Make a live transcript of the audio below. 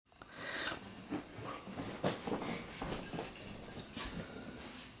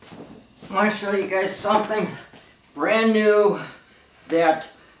I want to show you guys something brand new that,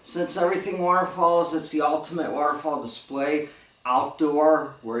 since everything waterfalls, it's the ultimate waterfall display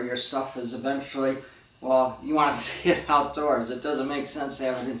outdoor, where your stuff is eventually, well, you want to see it outdoors. It doesn't make sense to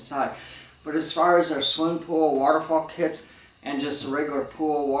have it inside. But as far as our swim pool waterfall kits and just regular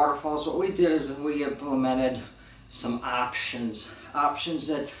pool waterfalls, what we did is we implemented some options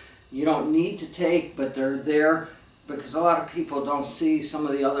that you don't need to take, but they're there because a lot of people don't see some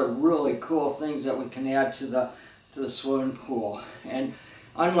of the other really cool things that we can add to the swimming pool. And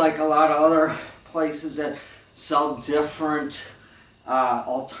unlike a lot of other places that sell different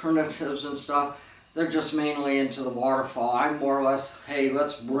alternatives and stuff, they're just mainly into the waterfall. I'm more or less, hey,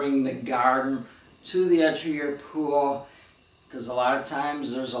 let's bring the garden to the edge of your pool, because a lot of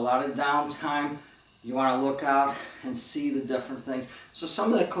times there's a lot of downtime. You want to look out and see the different things. So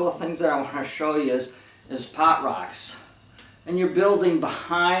some of the cool things that I want to show you is pot rocks. And you're building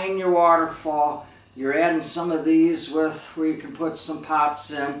behind your waterfall. You're adding some of these with where you can put some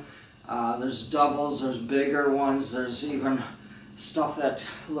pots in. There's doubles, there's bigger ones, there's even stuff that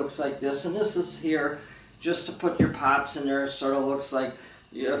looks like this. And this is here just to put your pots in there. It sort of looks like,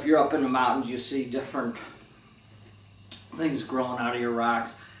 if you're up in the mountains, you see different things growing out of your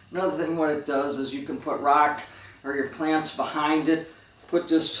rocks. Another thing what it does is you can put rock or your plants behind it, put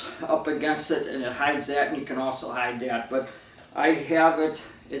this up against it, and it hides that, and you can also hide that. But I have it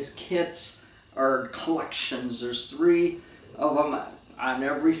as kits or collections. There's 3 of them on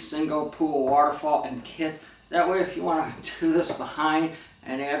every single pool, waterfall, and kit. That way, if you want to do this behind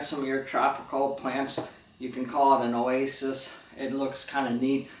and add some of your tropical plants, you can call it an oasis. It looks kind of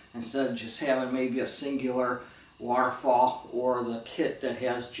neat instead of just having maybe a singular waterfall or the kit that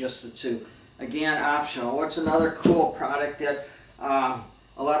has just the 2. Again, optional. What's another cool product that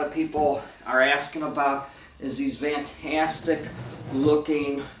a lot of people are asking about is these fantastic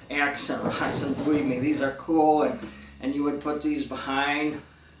looking accent rocks. And believe me, these are cool, and you would put these behind.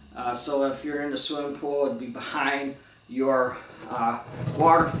 So if you're in the swimming pool, it'd be behind your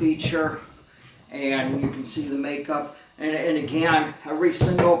water feature, and you can see the makeup. And again, every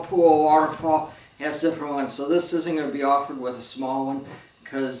single pool waterfall has different ones. So this isn't going to be offered with a small one,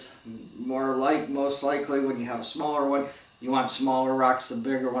 because most likely when you have a smaller one, you want smaller rocks than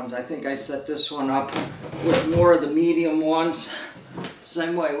bigger ones. I think I set this one up with more of the medium ones.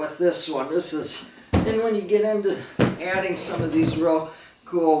 Same way with this one. And when you get into adding some of these real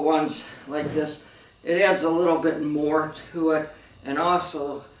cool ones like this, it adds a little bit more to it. And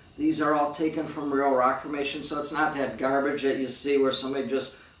also, these are all taken from real rock formation, so it's not that garbage that you see where somebody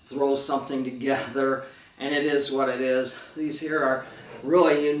just throws something together and it is what it is. These here are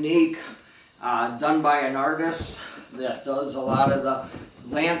really unique, done by an artist that does a lot of the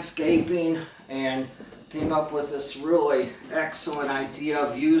landscaping, and came up with this really excellent idea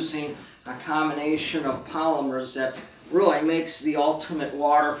of using a combination of polymers that really makes the ultimate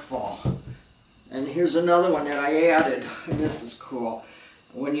waterfall. And here's another one that I added, and this is cool.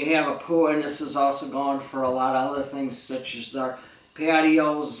 When you have a pool, and this is also going for a lot of other things such as our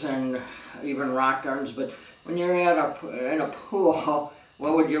patios and even rock gardens, but when you're in a pool,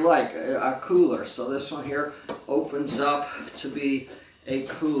 what would you like? A cooler. So this one here opens up to be a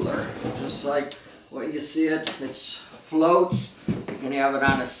cooler, just like what you see it. It floats. You can have it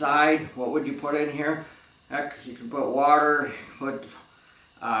on the side. What would you put in here? Heck, you can put water, put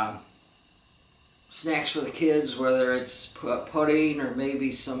snacks for the kids, whether it's pudding or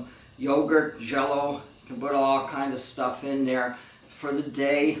maybe some yogurt, jello. You can put all kinds of stuff in there for the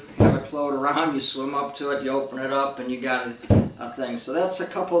day. Have it float around, you swim up to it, you open it up, and you got a thing. So that's a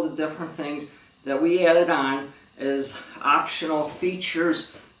couple of the different things that we added on as optional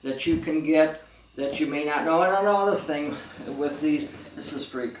features that you can get that you may not know. And another thing with these, this is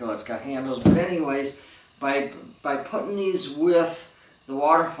pretty cool, it's got handles, but anyways, by putting these with the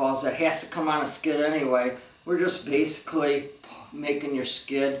waterfalls that has to come on a skid anyway, we're just basically making your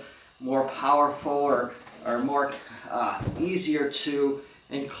skid more powerful or more easier to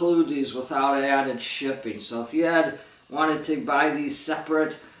include these without added shipping. So if you wanted to buy these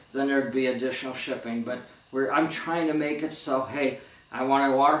separate, then there'd be additional shipping. But I'm trying to make it so, hey, I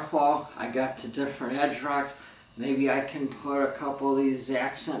want a waterfall, I got the different edge rocks, maybe I can put a couple of these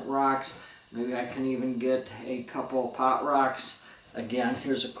accent rocks, maybe I can even get a couple pot rocks. Again,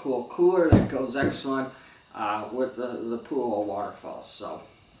 here's a cool cooler that goes excellent with the pool waterfalls. So